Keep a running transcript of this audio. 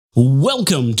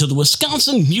Welcome to the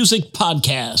Wisconsin Music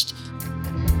Podcast.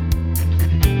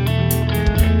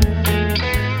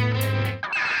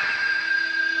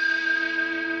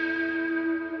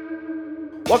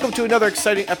 Welcome to another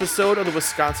exciting episode of the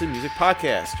Wisconsin Music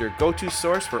Podcast, your go-to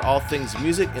source for all things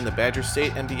music in the Badger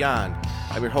State and beyond.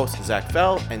 I'm your host, Zach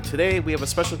Fell, and today we have a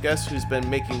special guest who's been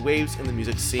making waves in the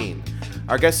music scene.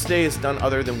 Our guest today is none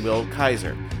other than Will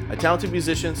Keizer, a talented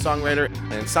musician, songwriter,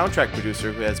 and soundtrack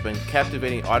producer who has been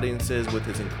captivating audiences with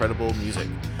his incredible music.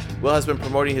 Will has been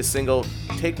promoting his single,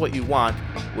 Take What You Want,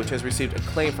 which has received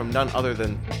acclaim from none other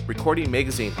than Recording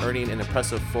Magazine, earning an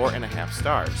impressive 4.5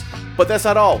 stars. But that's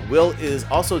not all. Will is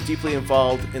also deeply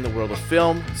involved in the world of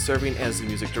film, serving as the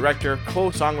music director,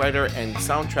 co-songwriter, and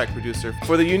soundtrack producer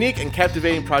for the unique and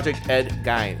captivating project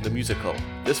Gein, the musical.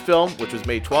 This film, which was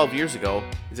made 12 years ago,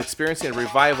 is experiencing a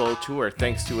revival tour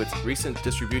thanks to its recent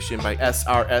distribution by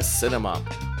SRS Cinema.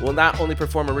 Will not only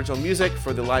perform original music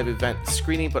for the live event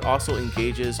screening, but also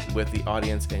engages with the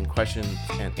audience in question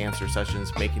and answer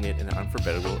sessions, making it an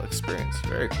unforgettable experience.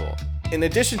 Very cool. In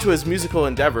addition to his musical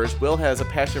endeavors, Will has a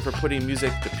passion for putting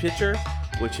music to picture,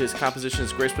 which his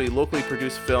compositions gracefully locally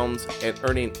produced films and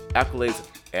earning accolades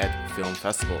at film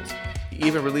festivals. He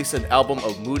even released an album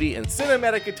of moody and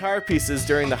cinematic guitar pieces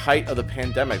during the height of the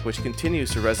pandemic, which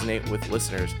continues to resonate with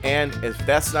listeners. And if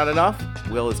that's not enough,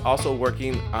 Will is also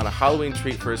working on a Halloween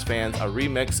treat for his fans, a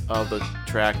remix of the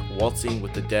track Waltzing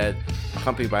with the Dead,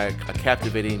 accompanied by a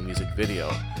captivating music video.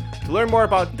 To learn more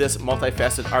about this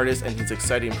multifaceted artist and his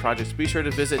exciting projects, be sure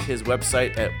to visit his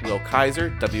website at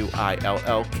willkeizer,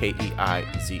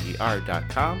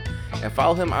 WILLKEIZER.com, and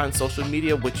follow him on social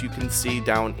media, which you can see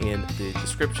down in the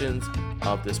descriptions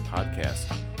of this podcast.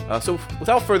 So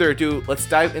without further ado, let's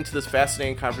dive into this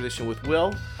fascinating conversation with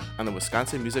Will on the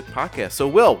Wisconsin Music Podcast. So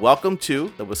Will, welcome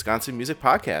to the Wisconsin Music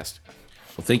Podcast.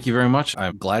 Well, thank you very much.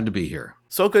 I'm glad to be here.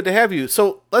 So good to have you.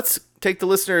 So let's take the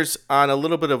listeners on a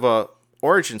little bit of a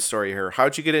origin story here.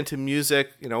 How'd you get into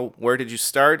music? Where did you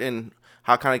start, and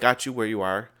how kind of got you where you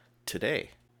are today?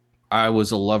 I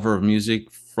was a lover of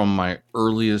music from my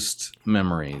earliest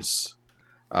memories.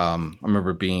 I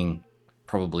remember being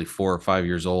probably 4 or 5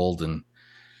 years old and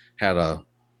had a,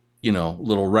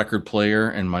 little record player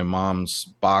and my mom's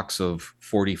box of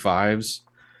 45s,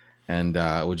 and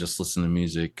I would just listen to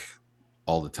music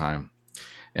all the time.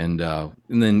 And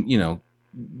then,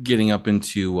 getting up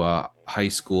into high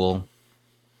school,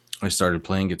 I started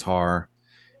playing guitar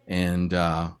and,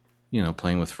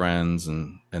 playing with friends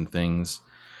and things.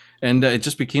 And it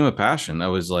just became a passion. I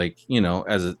was like,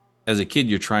 as a kid,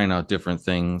 you're trying out different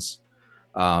things.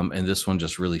 And this one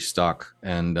just really stuck.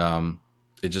 And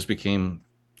it just became,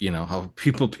 how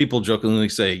people jokingly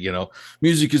say,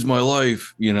 music is my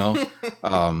life, I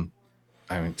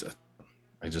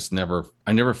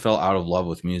never fell out of love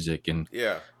with music. And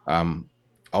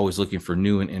always looking for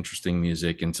new and interesting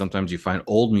music, and sometimes you find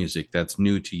old music that's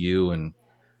new to you, and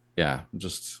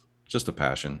just a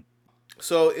passion.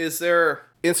 So is there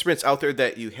instruments out there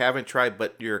that you haven't tried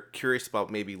but you're curious about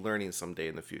maybe learning someday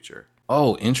in the future?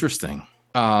 Oh, interesting.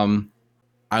 I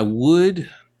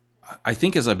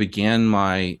think as I began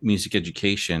my music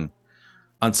education,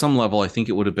 on some level, I think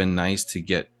it would have been nice to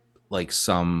get like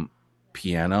some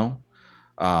piano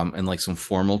and like some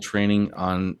formal training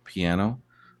on piano.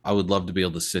 I would love to be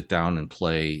able to sit down and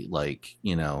play like,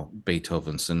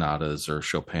 Beethoven sonatas or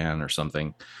Chopin or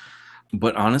something.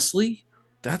 But honestly,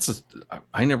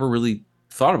 I never really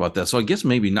thought about that. So I guess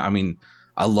maybe not. I mean,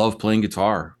 I love playing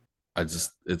guitar. I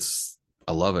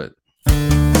love it.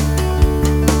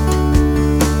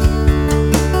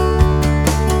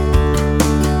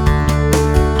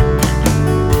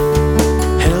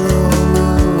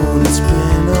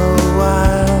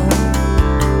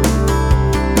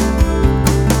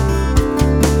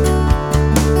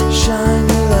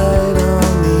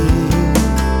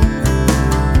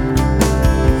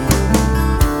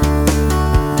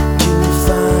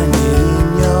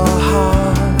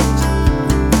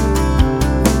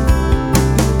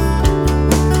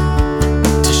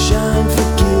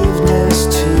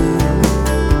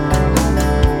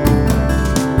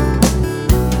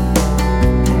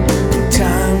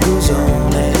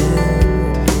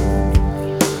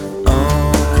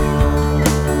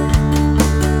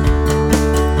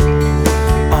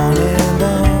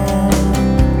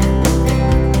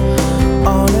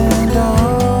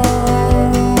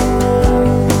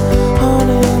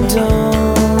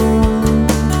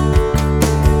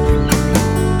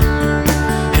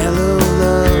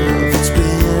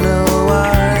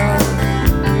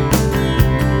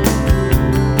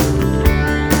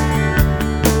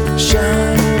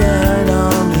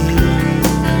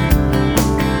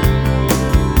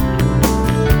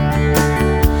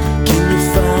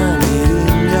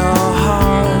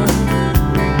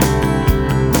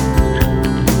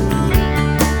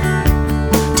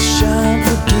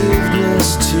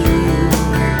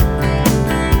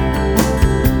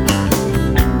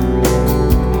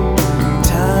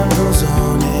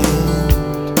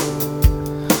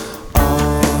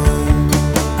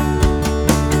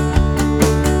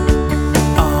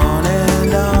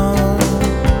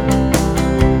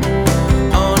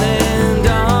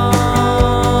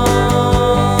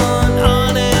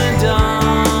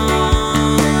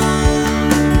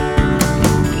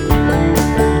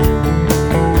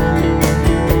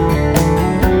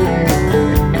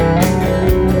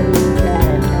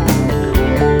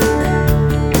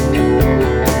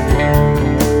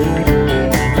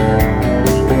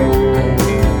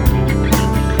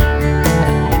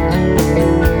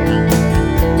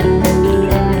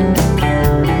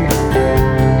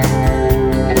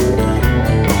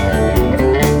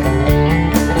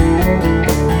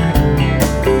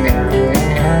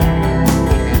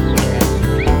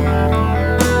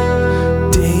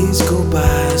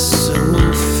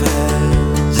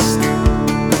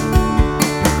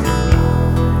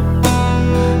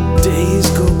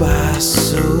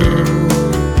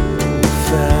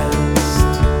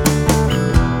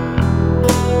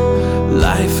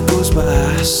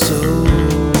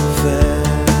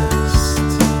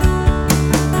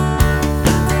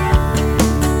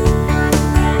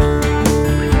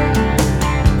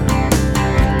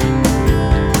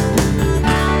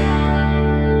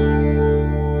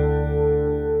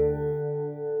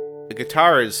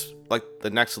 guitar is like the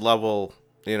next level,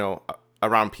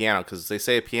 around piano, because they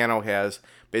say a piano has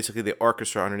basically the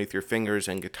orchestra underneath your fingers,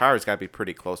 and guitar's got to be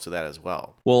pretty close to that as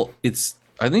well. Well,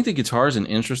 I think the guitar is an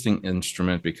interesting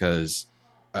instrument because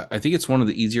I think it's one of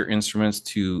the easier instruments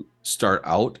to start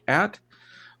out at,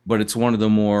 but it's one of the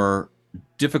more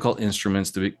difficult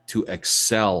instruments to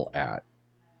excel at,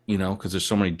 because there's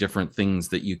so many different things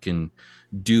that you can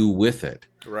do with it.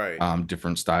 Right.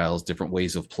 Different styles, different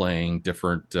ways of playing,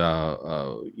 different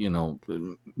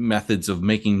methods of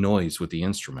making noise with the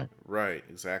instrument. Right,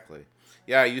 exactly.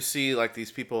 Yeah, you see like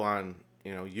these people on,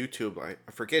 YouTube. I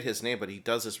forget his name, but he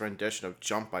does this rendition of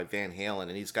 "Jump" by Van Halen,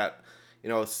 and he's got,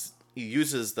 he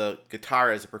uses the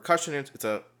guitar as a percussion. It's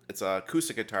a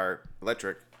acoustic guitar,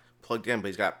 electric, plugged in, but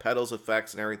he's got pedals,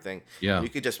 effects, and everything. Yeah. You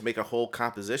could just make a whole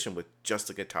composition with just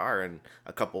the guitar and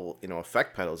a couple,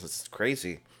 effect pedals. It's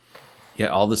crazy. Yeah,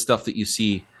 all the stuff that you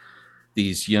see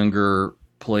these younger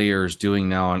players doing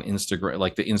now on Instagram,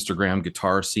 like the Instagram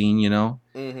guitar scene,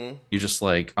 Mm-hmm. you're just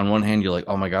like, on one hand, you're like,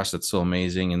 oh my gosh, that's so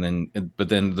amazing. But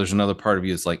then there's another part of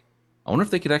you that's like, I wonder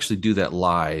if they could actually do that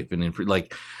live. And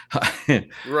like,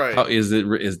 Right. how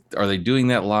are they doing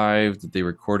that live? Did they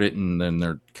record it and then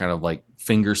they're kind of like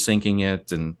finger syncing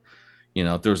it? And,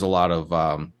 there was a lot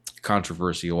of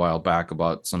controversy a while back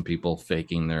about some people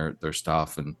faking their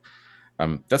stuff. And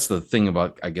that's the thing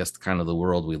about, I guess, kind of the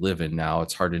world we live in now.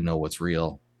 It's hard to know what's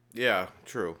real. Yeah,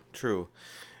 true.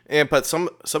 But some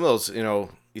of those,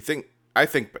 I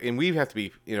think, and we have to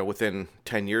be, within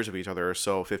 10 years of each other or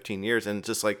so, 15 years, and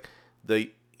just like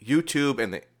the YouTube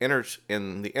and the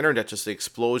internet, just the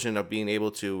explosion of being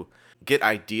able to get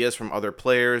ideas from other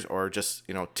players or just,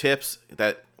 tips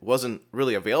that wasn't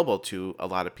really available to a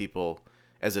lot of people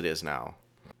as it is now.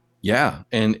 Yeah,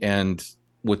 and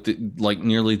with like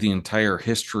nearly the entire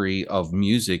history of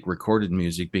music, recorded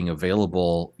music being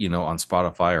available, on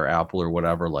Spotify or Apple or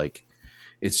whatever, like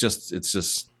it's just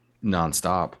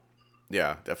nonstop.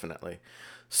 Yeah, definitely.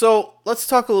 So let's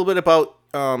talk a little bit about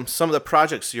some of the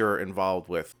projects you're involved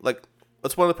with. Like,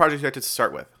 what's one of the projects you like to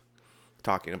start with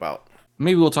talking about?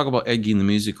 Maybe we'll talk about Gein the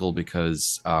musical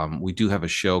because we do have a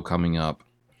show coming up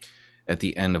at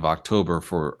the end of October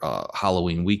for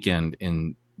Halloween weekend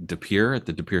in De Pere at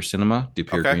the De Pere Cinema, De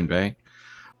Pere, Okay. Green Bay.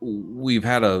 We've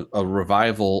had a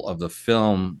revival of the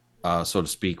film, so to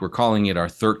speak. We're calling it our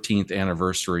 13th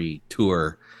anniversary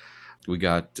tour. We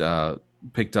got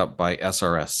picked up by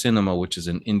SRS Cinema, which is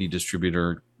an indie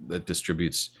distributor that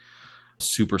distributes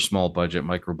super small budget,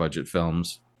 micro budget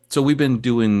films. So we've been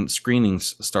doing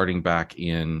screenings starting back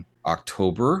in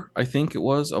October, I think it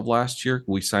was, of last year.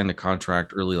 We signed a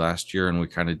contract early last year and we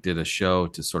kind of did a show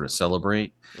to sort of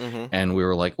celebrate. Mm-hmm. And we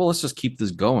were like, well, let's just keep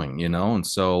this going, And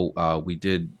so we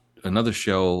did another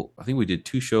show. I think we did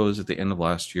 2 shows at the end of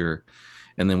last year.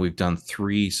 And then we've done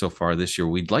 3 so far this year.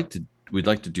 We'd like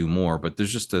to do more, but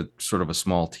there's just a sort of a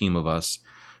small team of us.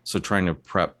 So trying to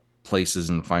prep places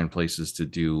and find places to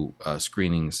do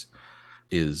screenings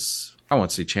is, I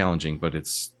won't say challenging, but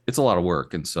it's a lot of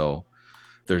work. And so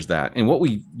there's that. And what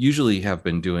we usually have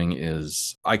been doing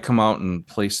is I come out and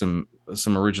play some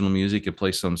original music and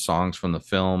play some songs from the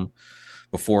film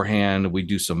beforehand. We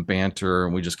do some banter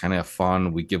and we just kind of have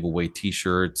fun. We give away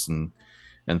t-shirts and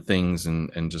things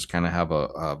and just kind of have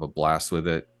a blast with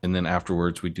it. And then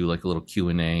afterwards we do like a little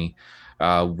Q&A.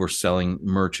 We're selling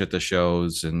merch at the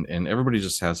shows and everybody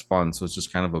just has fun. So it's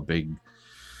just kind of a big,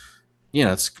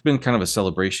 it's been kind of a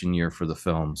celebration year for the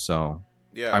film. So,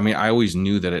 Yeah. I mean, I always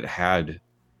knew that it had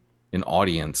an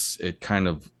audience. It kind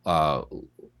of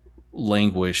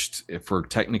languished for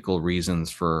technical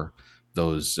reasons for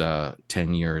those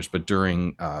 10 years. But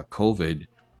during COVID,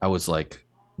 I was like,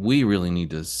 we really need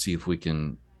to see if we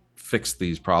can fix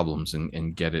these problems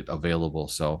and get it available.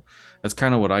 So that's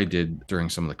kind of what I did during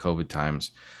some of the COVID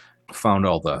times. Found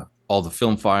all the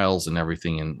film files and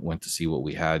everything and went to see what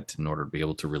we had in order to be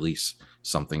able to release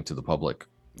something to the public.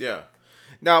 Yeah.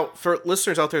 Now, for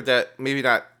listeners out there that maybe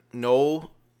not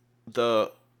know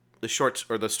the shorts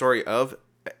or the story of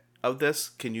this,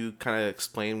 can you kind of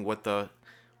explain what the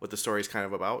story is kind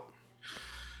of about?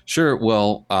 Sure.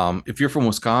 Well, if you're from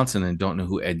Wisconsin and don't know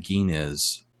who Ed Gein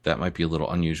is, that might be a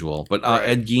little unusual. But Right.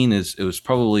 Ed Gein it was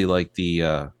probably like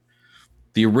the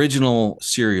original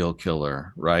serial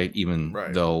killer, right? Even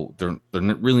Right. though they're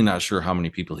really not sure how many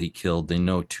people he killed. They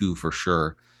know 2 for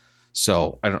sure.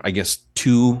 So I guess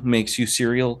 2 makes you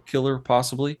serial killer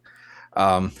possibly.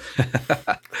 I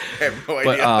have no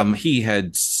idea. But he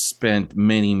had spent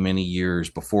many years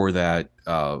before that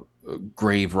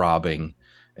grave robbing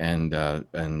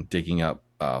and digging up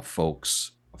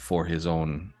folks for his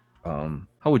own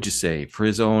how would you say, for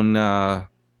his own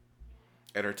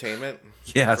entertainment,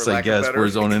 for Yes, I lack of guess for better.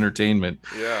 his own entertainment.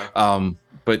 Yeah.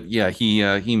 But yeah,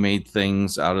 he made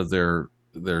things out of their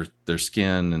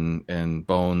skin and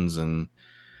bones and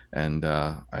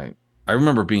I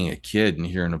remember being a kid and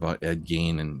hearing about Ed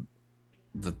Gein and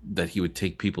that he would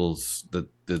take people's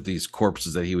these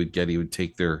corpses that he would get, he would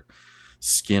take their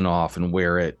skin off and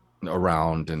wear it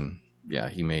around, and yeah,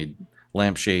 he made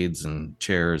lampshades and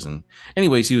chairs, and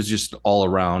anyways, he was just all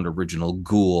around original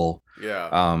ghoul.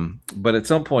 Yeah. But at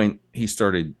some point he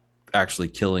started actually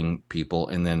killing people,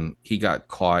 and then he got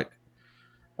caught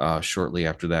shortly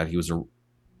after that.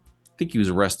 I think he was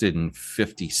arrested in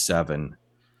 57,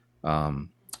 um,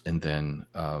 and then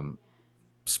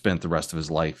spent the rest of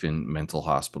his life in mental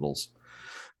hospitals.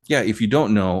 Yeah, if you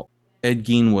don't know, Ed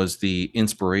Gein was the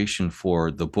inspiration for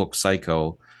the book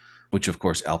Psycho, which of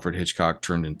course Alfred Hitchcock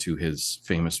turned into his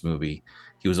famous movie.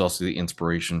 He was also the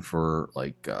inspiration for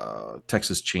like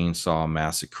Texas Chainsaw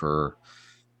Massacre.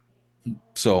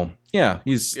 So yeah,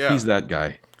 Yeah. he's that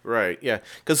guy. Right. Yeah.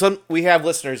 Because we have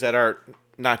listeners that are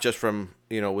not just from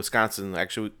Wisconsin.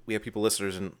 Actually, we have people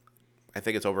listeners in I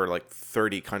think it's over like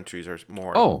 30 countries or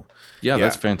more. Oh yeah,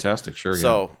 that's Yeah. fantastic. Sure, yeah.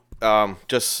 So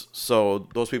just so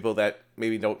those people that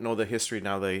maybe don't know the history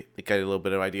now, they get a little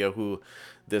bit of idea who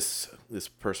this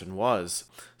person was.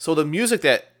 So the music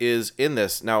that is in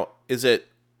this now, is it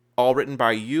all written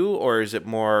by you, or is it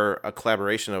more a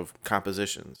collaboration of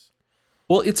compositions?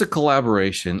 Well, it's a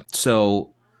collaboration.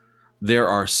 So there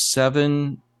are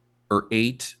 7 or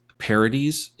 8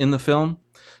 parodies in the film.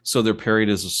 So they're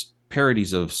parodies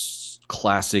of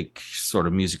classic sort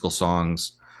of musical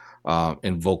songs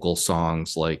and vocal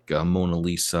songs like Mona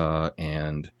Lisa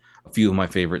and a few of my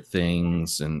favorite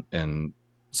things and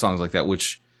songs like that,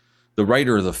 which the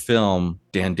writer of the film,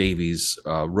 Dan Davies,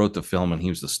 wrote the film and he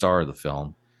was the star of the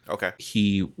film. Okay.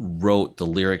 He wrote the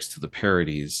lyrics to the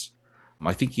parodies.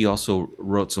 I think he also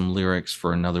wrote some lyrics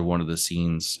for another one of the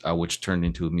scenes, which turned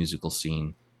into a musical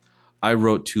scene. I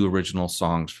wrote 2 original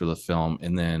songs for the film,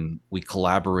 and then we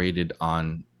collaborated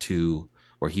on 2,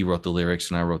 where he wrote the lyrics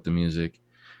and I wrote the music,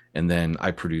 and then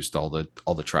I produced all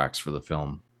the tracks for the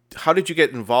film. How did you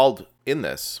get involved in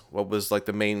this? What was like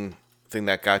the main thing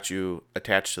that got you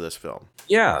attached to this film?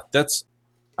 Yeah,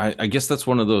 I guess that's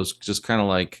one of those just kind of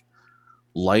like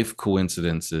life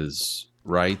coincidences,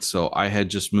 right? So I had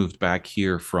just moved back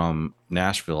here from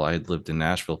Nashville. I had lived in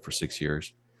Nashville for 6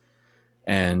 years,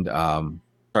 and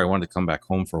I wanted to come back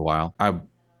home for a while. I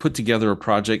put together a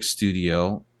project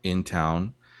studio in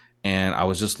town, and I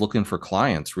was just looking for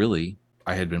clients. Really,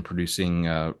 I had been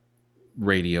producing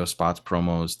radio spots,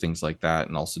 promos, things like that,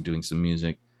 and also doing some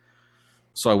music.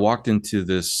 So I walked into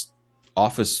this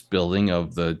office building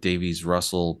of the Davies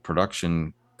Russell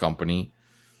production company,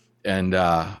 and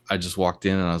I just walked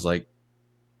in and I was like,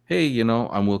 hey,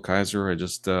 I'm Will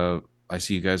Keizer. I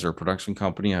see you guys are a production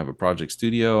company. I have a project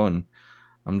studio, and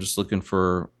I'm just looking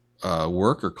for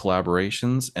work or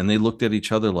collaborations. And they looked at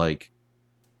each other like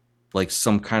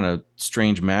some kind of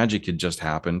strange magic had just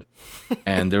happened.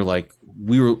 And they're like,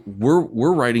 we're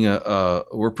writing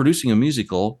we're producing a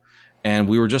musical, and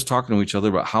we were just talking to each other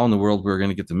about how in the world we were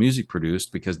going to get the music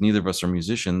produced, because neither of us are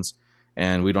musicians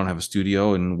and we don't have a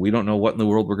studio and we don't know what in the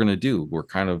world we're going to do. We're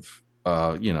kind of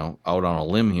out on a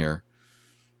limb here.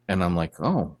 And I'm like,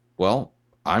 oh, well,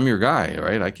 I'm your guy,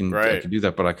 right? I Right. can do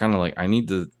that, but I kind of like I need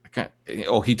to.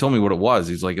 Oh, he told me what it was.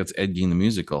 He's like, it's Ed Gein the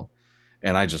musical,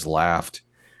 and I just laughed,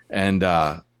 and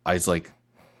I was like,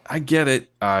 I get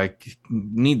it. I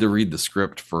need to read the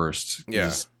script first Yeah.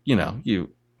 because you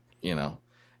know,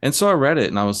 and so I read it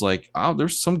and I was like, oh,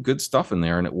 there's some good stuff in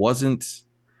there, and it wasn't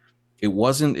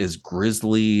as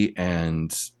grisly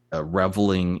and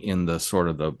reveling in the sort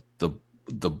of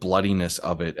the bloodiness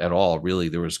of it at all. Really,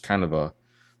 there's kind of a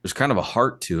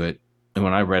heart to it. And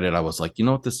when I read it, I was like, you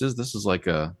know what this is? This is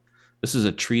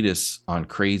a treatise on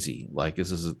crazy. Like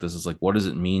this is like, what does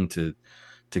it mean to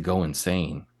go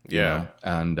insane? Yeah.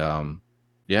 And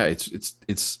yeah,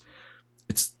 it's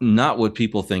not what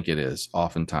people think it is.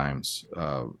 Oftentimes,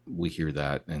 we hear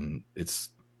that, and it's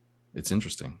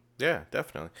interesting. Yeah,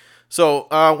 definitely. So,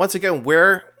 once again,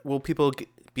 where will people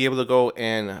be able to go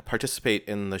and participate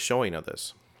in the showing of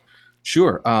this?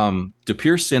 Sure. De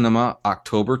Pere Cinema,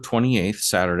 October 28th,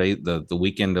 Saturday, the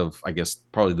weekend of, I guess,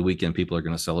 probably the weekend people are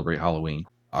going to celebrate Halloween.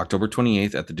 October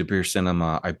 28th at the De Pere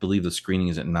Cinema. I believe the screening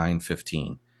is at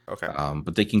 9:15. Okay.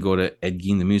 But they can go to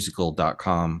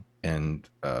edgeinthemusical.com and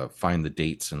find the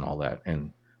dates and all that. And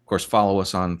of course, follow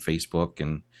us on Facebook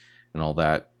and all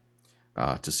that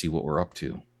to see what we're up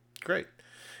to. Great.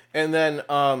 And then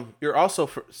you're also,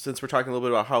 since we're talking a little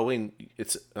bit about Halloween,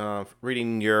 it's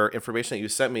reading your information that you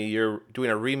sent me, you're doing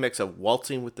a remix of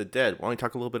Waltzing with the Dead. Why don't you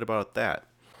talk a little bit about that?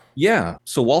 Yeah.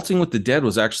 So Waltzing with the Dead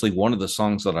was actually one of the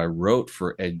songs that I wrote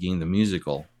for Ed Gein the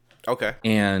musical. Okay.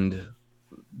 And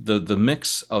the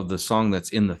mix of the song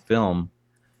that's in the film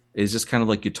is just kind of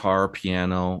like guitar,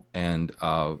 piano, and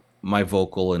my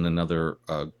vocal and another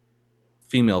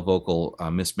female vocal,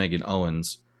 Miss Megan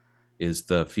Owens is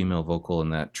the female vocal in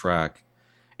that track.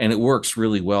 And it works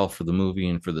really well for the movie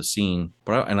and for the scene.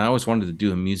 But I always wanted to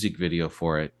do a music video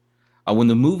for it. When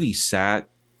the movie sat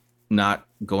not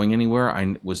going anywhere,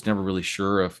 I was never really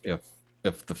sure if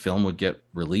the film would get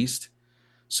released.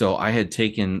 So I had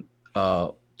taken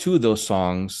two of those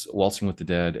songs, Waltzing with the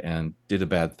Dead and Did a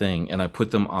Bad Thing, and I put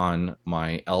them on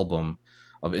my album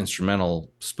of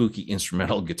spooky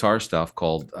instrumental guitar stuff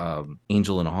called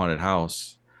Angel in a Haunted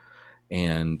House,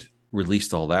 and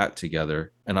released all that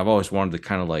together. And I've always wanted to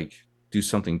kind of like do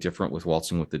something different with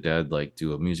Waltzing with the Dead, like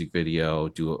do a music video,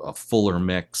 do a fuller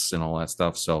mix and all that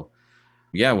stuff. So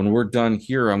yeah, when we're done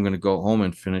here, I'm going to go home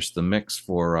and finish the mix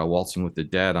for Waltzing with the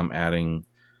Dead. I'm adding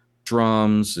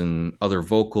drums and other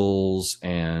vocals,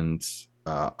 and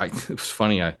it was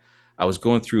funny. I was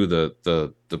going through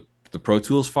the Pro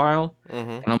Tools file,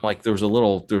 and I'm like, there's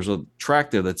a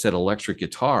track there that said electric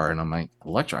guitar, and I'm like,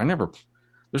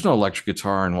 there's no electric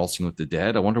guitar in Waltzing with the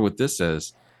Dead. I wonder what this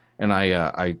is. And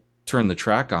I turned the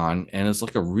track on, and it's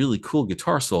like a really cool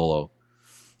guitar solo.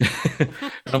 And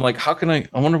I'm like, I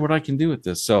wonder what I can do with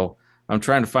this. So I'm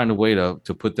trying to find a way to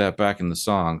put that back in the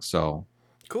song. So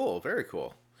cool. Very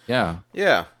cool. Yeah.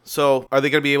 Yeah. So are they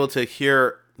going to be able to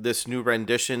hear this new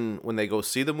rendition when they go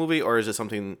see the movie, or is it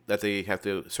something that they have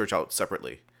to search out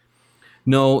separately?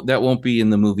 No, that won't be in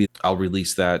the movie. I'll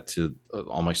release that to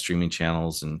all my streaming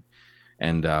channels, and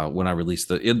when I release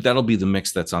that'll be the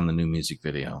mix that's on the new music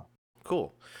video.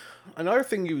 Cool. Another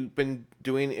thing you've been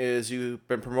doing is you've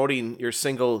been promoting your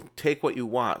single "Take What You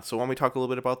Want." So why don't we talk a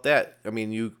little bit about that? I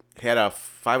mean, you had a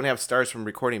 5.5 stars from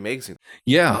Recording Magazine.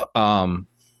 Yeah.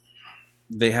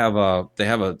 They have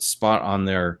a spot on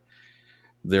their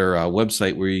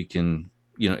website where you can,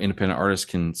 independent artists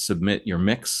can submit your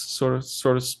mix, sort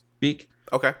of speak.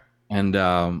 Okay. And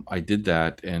I did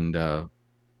that, and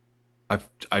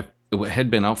it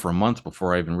had been out for a month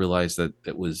before I even realized that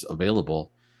it was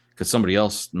available, because somebody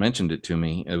else mentioned it to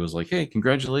me. It was like, hey,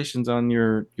 congratulations on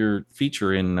your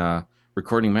feature in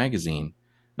Recording Magazine.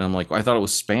 And I'm like, I thought it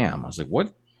was spam. I was like,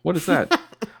 what is that?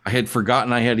 I had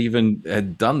forgotten I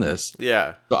had done this.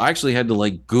 Yeah. So I actually had to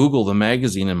like Google the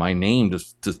magazine and my name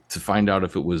to find out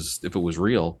if it was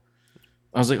real.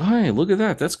 I was like, oh, hey, look at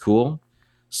that. That's cool.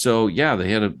 So yeah,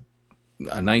 they had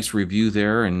a nice review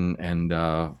there, and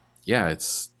yeah,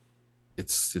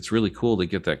 it's really cool to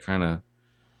get that kind of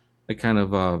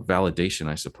validation,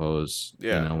 I suppose.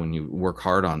 Yeah. When you work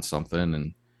hard on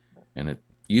something and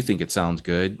you think it sounds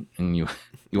good, and you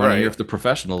want to hear if the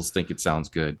professionals think it sounds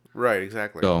good. Right,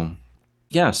 exactly. So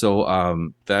yeah,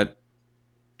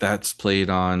 that's played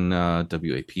on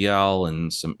WAPL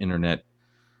and some internet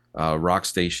rock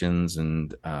stations,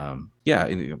 and yeah,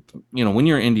 when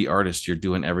you're an indie artist, you're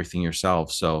doing everything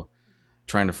yourself. So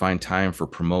trying to find time for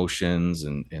promotions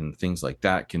and things like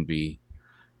that can be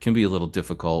a little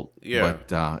difficult. Yeah.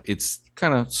 But it's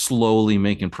kind of slowly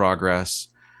making progress,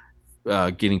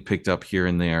 getting picked up here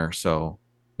and there. So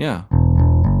yeah.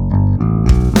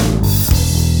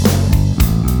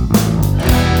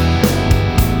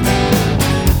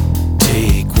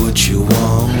 Take what you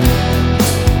want,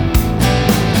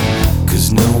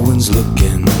 'cause no one's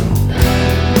looking.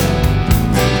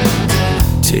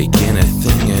 Take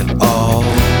anything at all,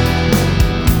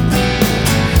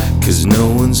 'cause no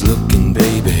one's looking,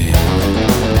 baby.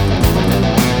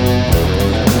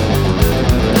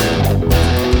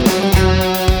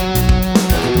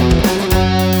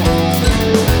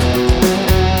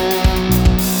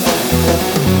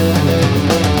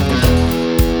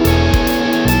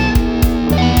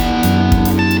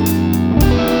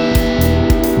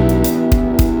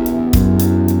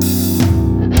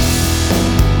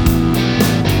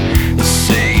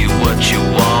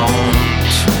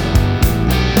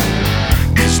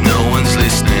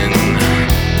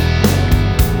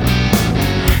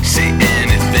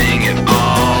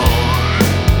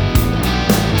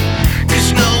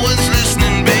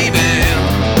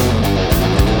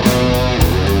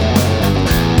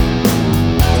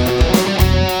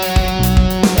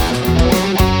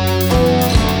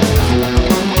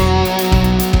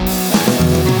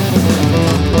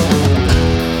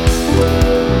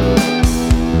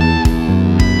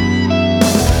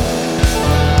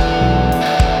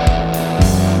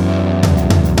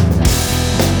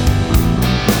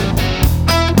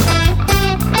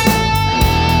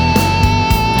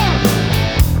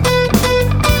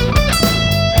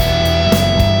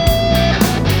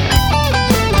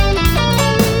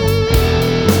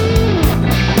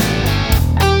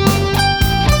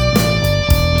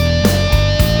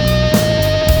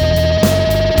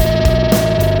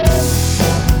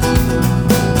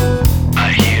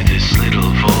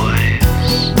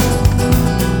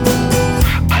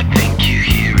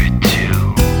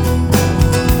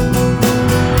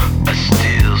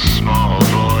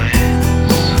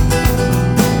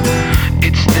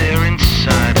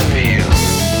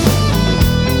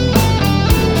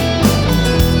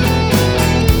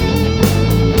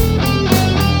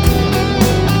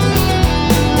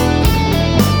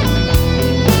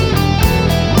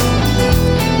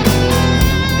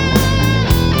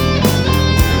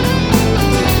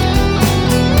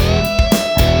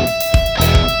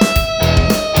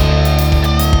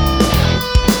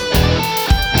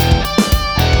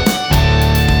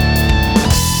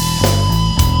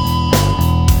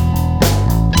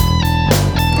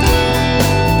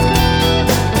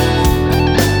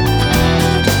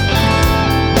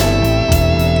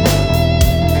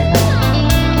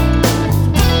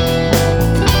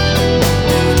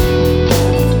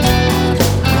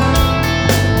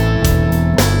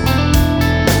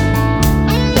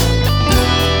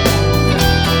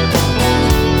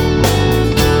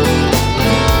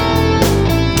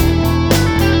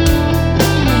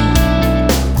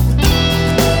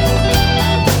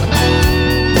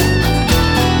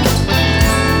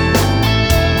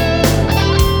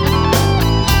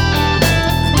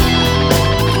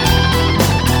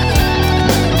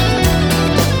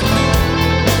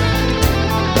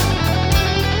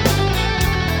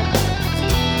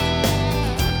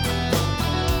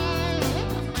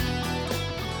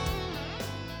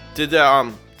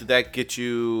 did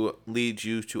that lead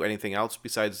you to anything else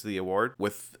besides the award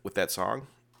with that song?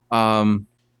 Um,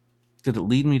 did it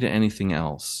lead me to anything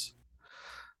else?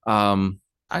 Um,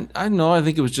 I know. I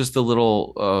think it was just a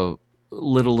little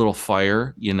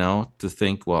fire, to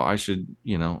think, well, I should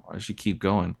keep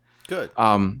going. Good.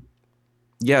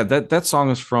 Yeah, that song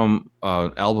is from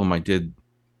an album I did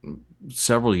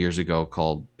several years ago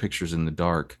called Pictures in the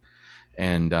Dark,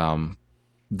 and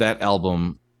that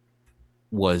album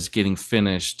was getting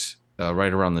finished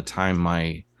right around the time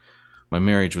my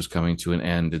marriage was coming to an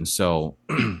end, and so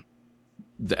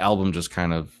the album just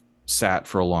kind of sat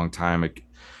for a long time. It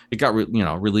got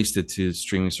released it to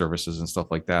streaming services and stuff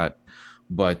like that,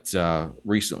 but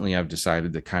recently I've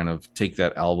decided to kind of take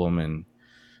that album and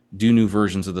do new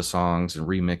versions of the songs and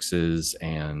remixes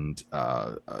and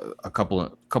a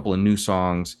couple of new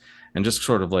songs, and just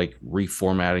sort of like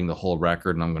reformatting the whole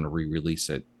record, and I'm going to re-release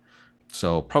it.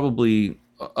 So probably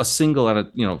a single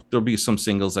there'll be some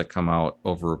singles that come out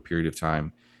over a period of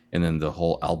time, and then the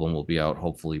whole album will be out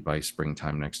hopefully by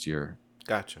springtime next year.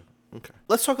 Gotcha. Okay.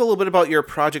 Let's talk a little bit about your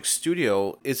project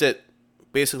studio. Is it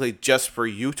basically just for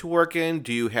you to work in?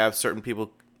 Do you have certain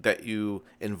people that you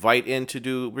invite in to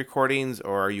do recordings,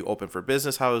 or are you open for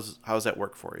business? How's that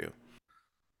work for you?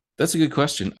 That's a good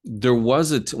question. There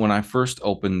was when I first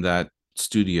opened that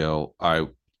studio,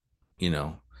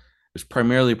 it was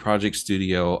primarily a project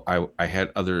studio. I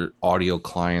had other audio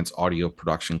clients, audio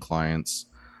production clients.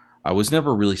 I was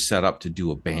never really set up to do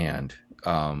a band,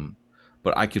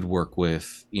 but I could work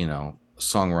with,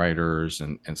 songwriters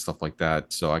and stuff like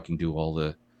that. So I can do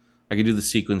I can do the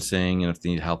sequencing, and if they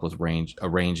need help with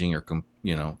arranging or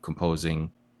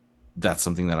composing, that's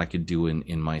something that I could do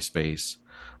in my space.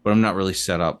 But I'm not really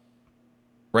set up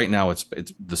right now. It's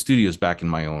the studio's back in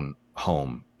my own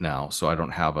home now, so I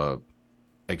don't have a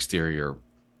exterior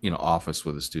office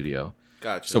with a studio.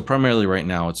 Gotcha. So primarily right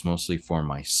now it's mostly for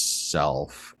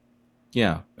myself.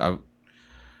 Yeah,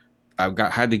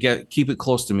 had to keep it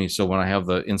close to me, so when I have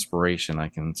the inspiration I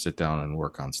can sit down and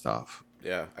work on stuff.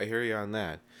 Yeah, I hear you on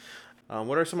that.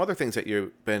 What are some other things that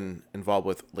you've been involved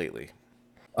with lately?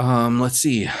 Let's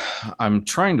see. I'm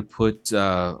trying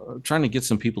to get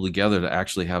some people together to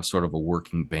actually have sort of a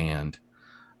working band.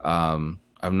 I'm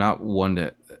not one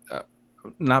that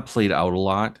not played out a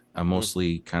lot. I'm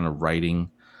mostly kind of writing.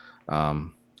 I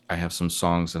have some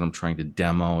songs that I'm trying to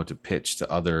demo to pitch to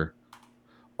other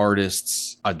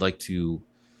artists. I'd like to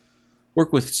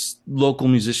work with local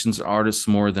musicians, artists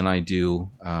more than I do.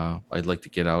 I'd like to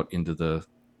get out into the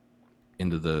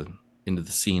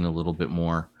scene a little bit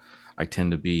more. I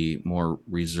tend to be more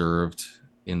reserved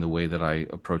in the way that I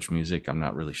approach music. I'm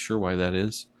not really sure why that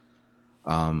is.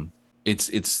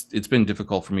 It's been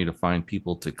difficult for me to find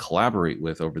people to collaborate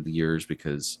with over the years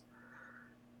because,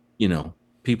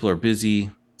 people are busy.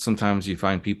 Sometimes you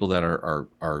find people that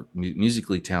are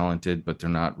musically talented, but they're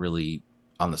not really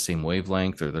on the same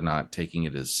wavelength, or they're not taking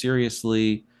it as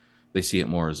seriously. They see it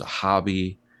more as a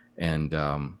hobby. And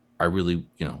I really,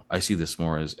 I see this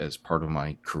more as part of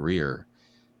my career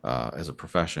as a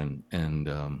profession.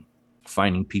 And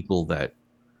finding people that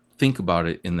think about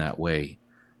it in that way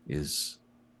is,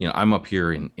 I'm up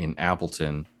here in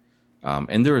Appleton,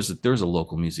 and there's a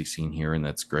local music scene here, and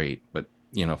that's great. But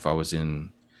if I was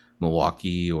in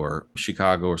Milwaukee or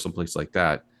Chicago or someplace like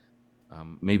that,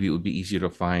 maybe it would be easier to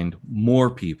find more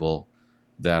people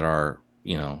that are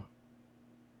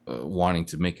wanting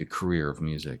to make a career of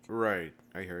music. Right,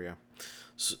 I hear you.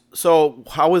 So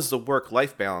how is the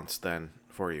work-life balance then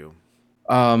for you?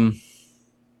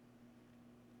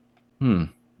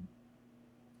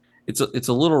 It's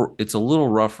a little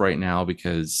rough right now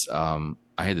because I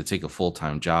had to take a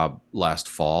full-time job last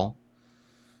fall.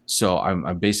 So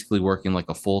I'm basically working like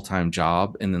a full-time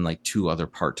job and then like two other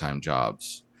part-time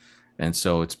jobs. And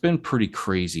so it's been pretty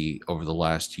crazy over the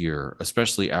last year,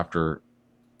 especially after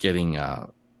getting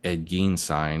Ed Gein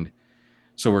signed.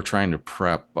 So we're trying to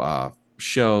prep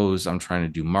shows. I'm trying to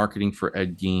do marketing for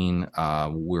Ed Gein.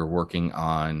 We're working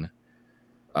on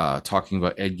talking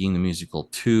about Ed Gein the Musical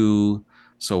 2.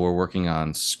 So we're working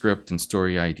on script and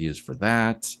story ideas for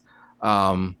that.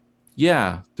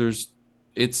 Yeah,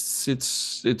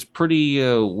 it's pretty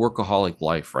workaholic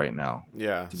life right now.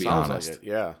 Yeah, to be sounds honest. like it.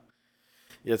 Yeah.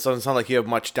 Yeah, it doesn't sound like you have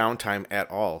much downtime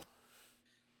at all.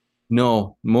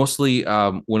 No, mostly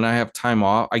when I have time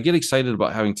off, I get excited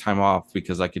about having time off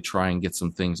because I could try and get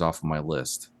some things off of my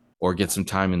list or get some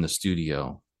time in the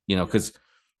studio. Because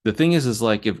the thing is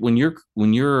like when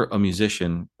you're a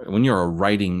musician, when you're a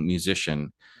writing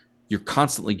musician, you're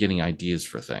constantly getting ideas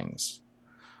for things.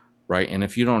 right? And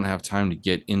if you don't have time to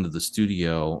get into the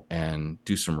studio and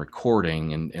do some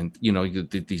recording, and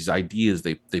these ideas,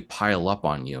 they pile up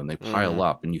on you, and they pile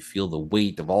up, and you feel the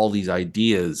weight of all these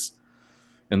ideas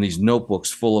and these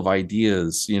notebooks full of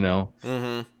ideas, Mm-hmm.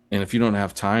 and if you don't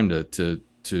have time to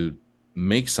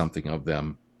make something of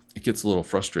them, it gets a little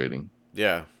frustrating.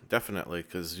 Yeah, definitely,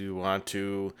 because you want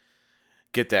to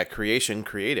get that creation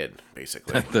created,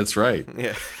 basically. That's right.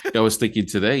 Yeah. I was thinking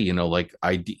today, like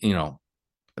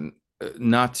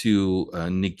not to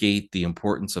negate the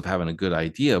importance of having a good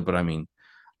idea, but I mean,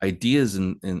 ideas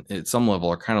in at some level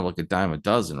are kind of like a dime a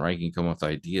dozen, right? You can come up with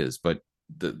ideas, but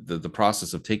the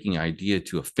process of taking an idea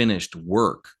to a finished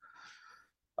work,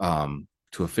 to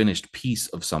a finished piece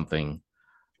of something,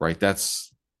 right?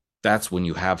 That's when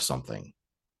you have something.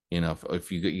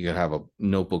 If you could have a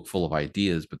notebook full of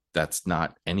ideas, but that's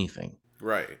not anything.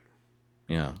 Right.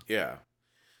 Yeah. Yeah.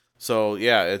 So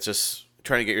yeah, it's just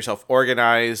trying to get yourself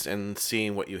organized and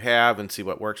seeing what you have and see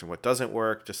what works and what doesn't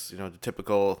work. Just the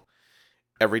typical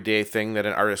everyday thing that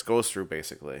an artist goes through,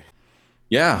 basically.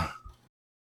 Yeah.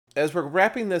 As we're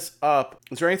wrapping this up,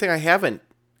 is there anything I haven't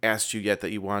asked you yet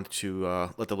that you want to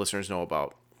let the listeners know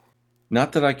about?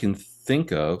 Not that I can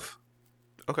think of.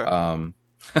 Okay.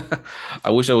 I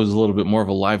wish I was a little bit more of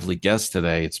a lively guest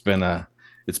today. It's been a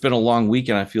long week,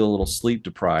 and I feel a little sleep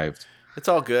deprived. It's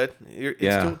all good.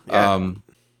 Yeah. Yeah.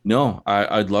 No,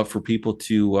 I'd love for people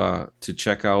to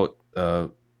check out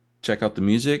the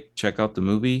music, check out the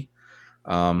movie.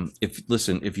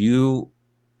 If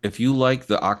you like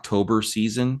the October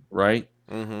season, right?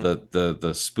 Mm-hmm.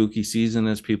 The spooky season,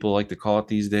 as people like to call it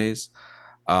these days.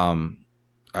 Um,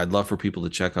 I'd love for people to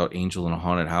check out Angel in a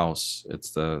Haunted House.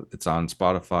 It's on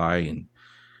Spotify and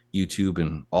YouTube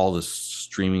and all the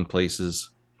streaming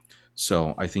places.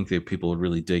 So I think that people would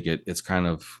really dig it. It's kind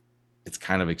of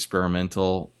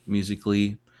experimental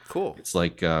musically. Cool. It's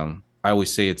like, I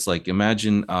always say, it's like,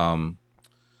 imagine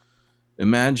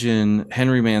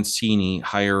Henry Mancini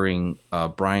hiring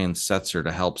Brian Setzer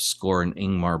to help score an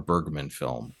Ingmar Bergman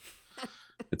film.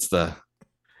 It's the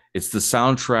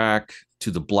soundtrack to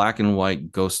the black and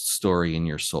white ghost story in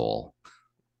your soul.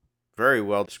 Very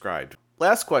well described.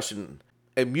 Last question.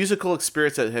 A musical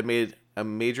experience that had made a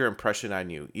major impression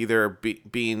on you, either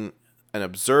being an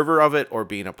observer of it or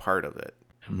being a part of it.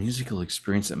 A musical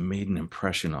experience that made an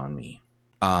impression on me.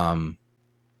 I'm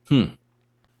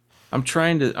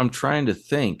trying to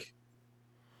think.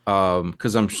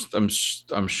 Because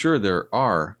I'm sure there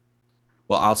are.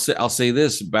 Well, I'll say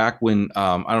this. Back when,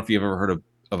 I don't know if you've ever heard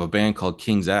of a band called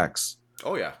King's X.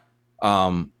 Oh yeah.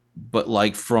 But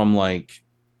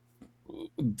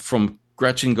from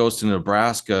Gretchen Goes to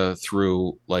Nebraska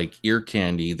through like Ear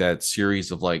Candy, that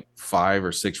series of like 5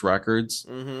 or 6 records,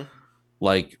 Mm-hmm.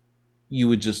 like you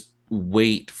would just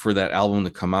wait for that album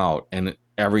to come out, and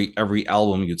every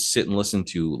album you'd sit and listen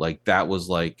to, like that was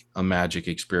like a magic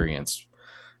experience,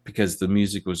 because the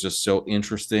music was just so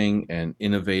interesting and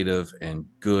innovative and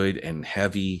good and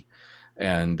heavy.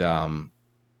 And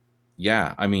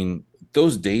yeah, I mean,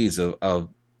 those days of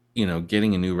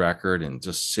getting a new record and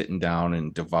just sitting down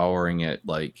and devouring it,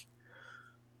 like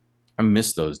I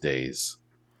miss those days.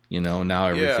 Now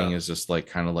everything Yeah. is just like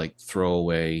kind of like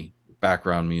throwaway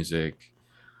background music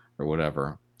or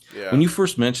whatever. Yeah. When you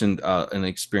first mentioned an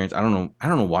experience, I don't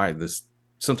know why this,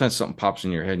 sometimes something pops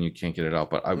in your head and you can't get it out,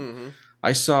 but Mm-hmm.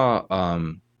 I saw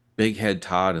Big Head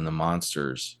Todd and the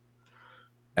Monsters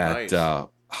at Nice.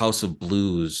 House of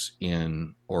Blues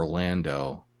in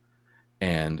Orlando.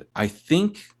 And I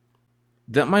think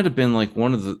that might have been like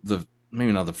one of the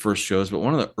maybe not the first shows, but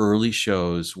one of the early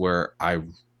shows where I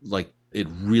like it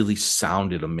really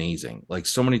sounded amazing. Like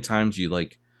so many times you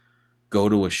like go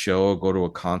to a show or go to a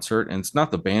concert and it's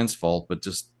not the band's fault, but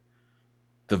just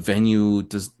the venue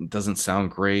doesn't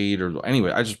sound great. Or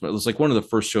anyway, it was like one of the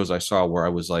first shows I saw where I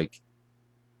was like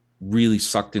really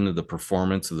sucked into the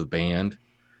performance of the band,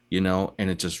 and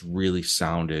it just really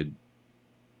sounded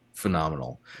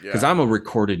phenomenal, because Yeah. I'm a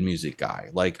recorded music guy.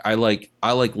 Like I like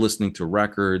listening to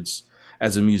records.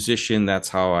 As a musician, that's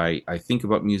how I think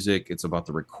about music. It's about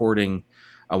the recording.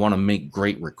 I want to make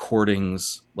great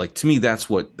recordings. Like to me,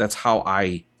 that's how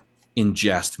I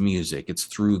ingest music. It's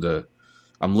through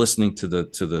I'm listening to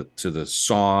the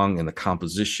song and the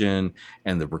composition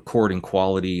and the recording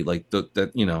quality, like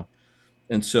that.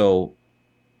 And so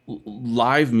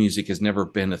live music has never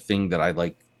been a thing that I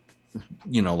like,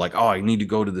 oh, I need to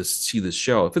go to see this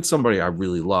show. If it's somebody I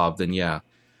really love, then yeah.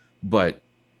 But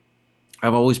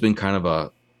I've always been kind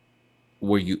of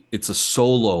it's a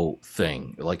solo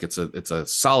thing. Like it's a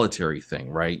solitary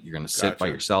thing, right? You're going to sit by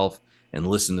Gotcha. yourself and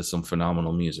listen to some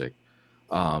phenomenal music.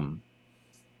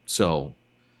 So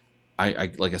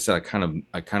I like I said,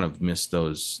 I kind of miss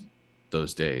those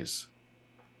days.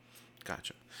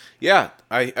 Gotcha. Yeah,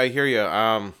 I hear you.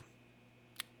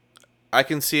 I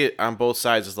can see it on both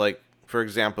sides. It's like, for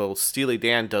example, Steely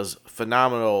Dan does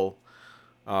phenomenal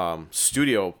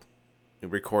studio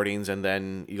recordings, and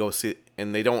then you go see,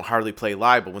 and they don't hardly play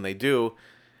live, but when they do,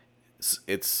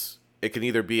 it can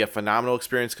either be a phenomenal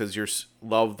experience because you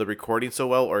love the recording so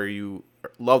well, or you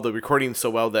love the recording so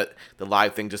well that the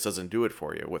live thing just doesn't do it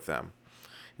for you with them.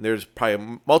 And there's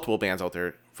probably multiple bands out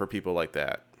there for people like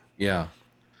that. Yeah.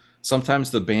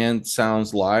 Sometimes the band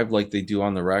sounds live like they do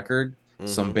on the record.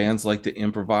 Some bands like to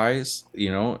improvise.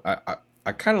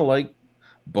 I kind of like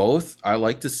both. I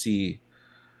like to see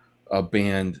a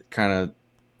band kind of,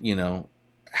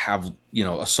 have,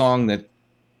 a song that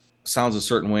sounds a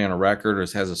certain way on a record or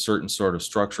has a certain sort of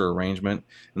structure arrangement,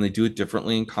 and they do it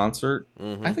differently in concert.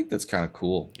 I think that's kind of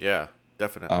cool. Yeah,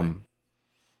 definitely.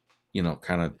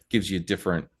 Kind of gives you a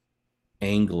different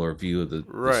angle or view of the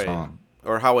song.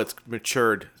 Or how it's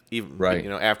matured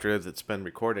even after it's been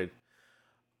recorded.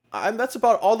 And that's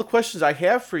about all the questions I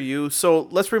have for you. So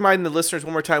let's remind the listeners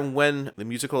one more time when the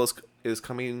musical is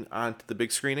coming onto the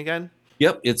big screen again.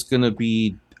 Yep, it's going to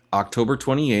be October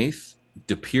 28th,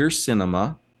 De Pere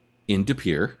Cinema in De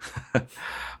Pere,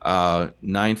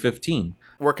 9:15.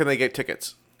 Where can they get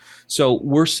tickets? So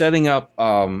we're setting up,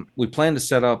 we plan to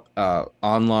set up an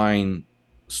online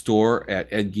store at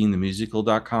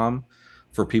edgeinthemusical.com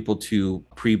for people to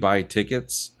pre-buy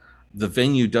tickets. The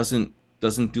venue doesn't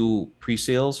do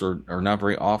pre-sales or not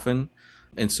very often.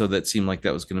 And so that seemed like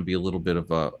that was going to be a little bit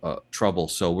of a trouble.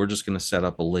 So we're just going to set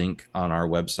up a link on our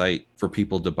website for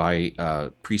people to buy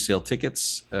pre-sale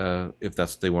tickets if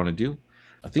that's what they want to do.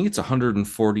 I think it's a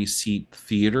 140 seat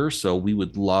theater, so we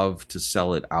would love to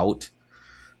sell it out.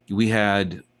 We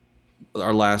had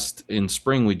in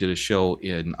spring, we did a show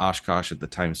in Oshkosh at the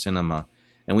Time Cinema,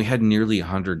 and we had nearly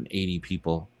 180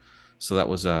 people. So that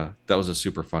was a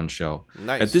super fun show.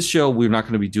 Nice. At this show, we're not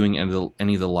going to be doing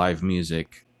any of the live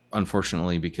music,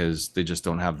 unfortunately, because they just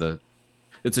don't have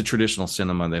it's a traditional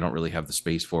cinema. They don't really have the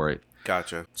space for it.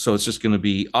 Gotcha. So it's just going to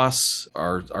be us,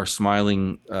 our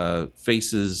smiling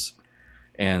faces,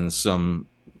 and some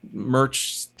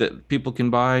merch that people can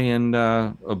buy, and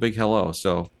a big hello.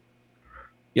 So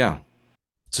yeah,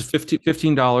 it's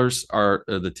 $15 are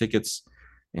the tickets,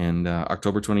 and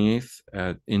October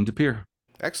 28th in De Pere.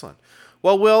 Excellent.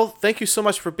 Well, Will, thank you so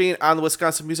much for being on the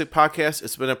Wisconsin Music Podcast.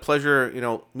 It's been a pleasure,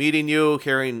 meeting you,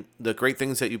 hearing the great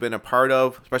things that you've been a part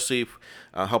of, especially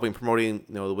helping promoting,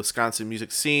 the Wisconsin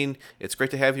music scene. It's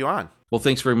great to have you on. Well,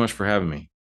 thanks very much for having me.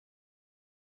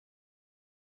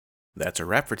 That's a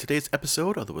wrap for today's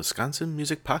episode of the Wisconsin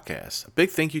Music Podcast. A big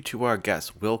thank you to our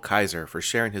guest, Will Keizer, for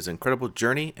sharing his incredible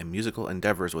journey and musical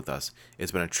endeavors with us.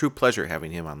 It's been a true pleasure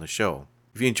having him on the show.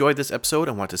 If you enjoyed this episode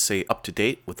and want to stay up to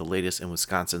date with the latest in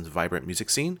Wisconsin's vibrant music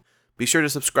scene, be sure to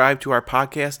subscribe to our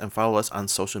podcast and follow us on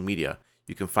social media.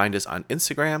 You can find us on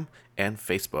Instagram and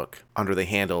Facebook under the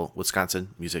handle Wisconsin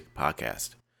Music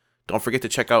Podcast. Don't forget to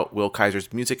check out Will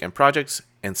Keizer's music and projects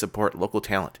and support local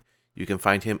talent. You can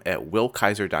find him at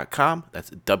willkeizer.com. That's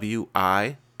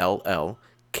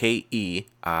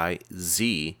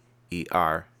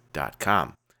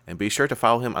WILLKEIZER.com. And be sure to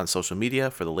follow him on social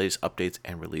media for the latest updates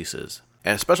and releases.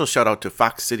 And a special shout out to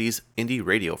Fox Cities Indie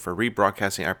Radio for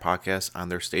rebroadcasting our podcast on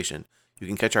their station. You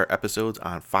can catch our episodes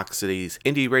on Fox Cities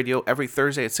Indie Radio every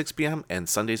Thursday at 6 p.m. and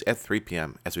Sundays at 3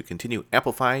 p.m. as we continue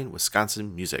amplifying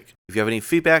Wisconsin music. If you have any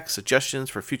feedback,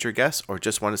 suggestions for future guests, or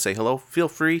just want to say hello, feel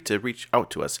free to reach out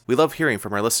to us. We love hearing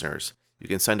from our listeners. You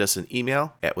can send us an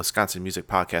email at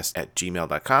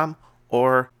wisconsinmusicpodcast@gmail.com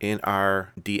or in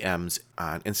our DMs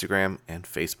on Instagram and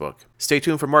Facebook. Stay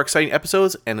tuned for more exciting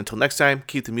episodes, and until next time,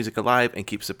 keep the music alive and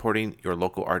keep supporting your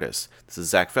local artists. This is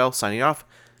Zach Fell signing off.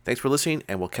 Thanks for listening,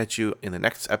 and we'll catch you in the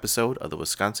next episode of the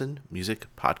Wisconsin Music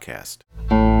Podcast.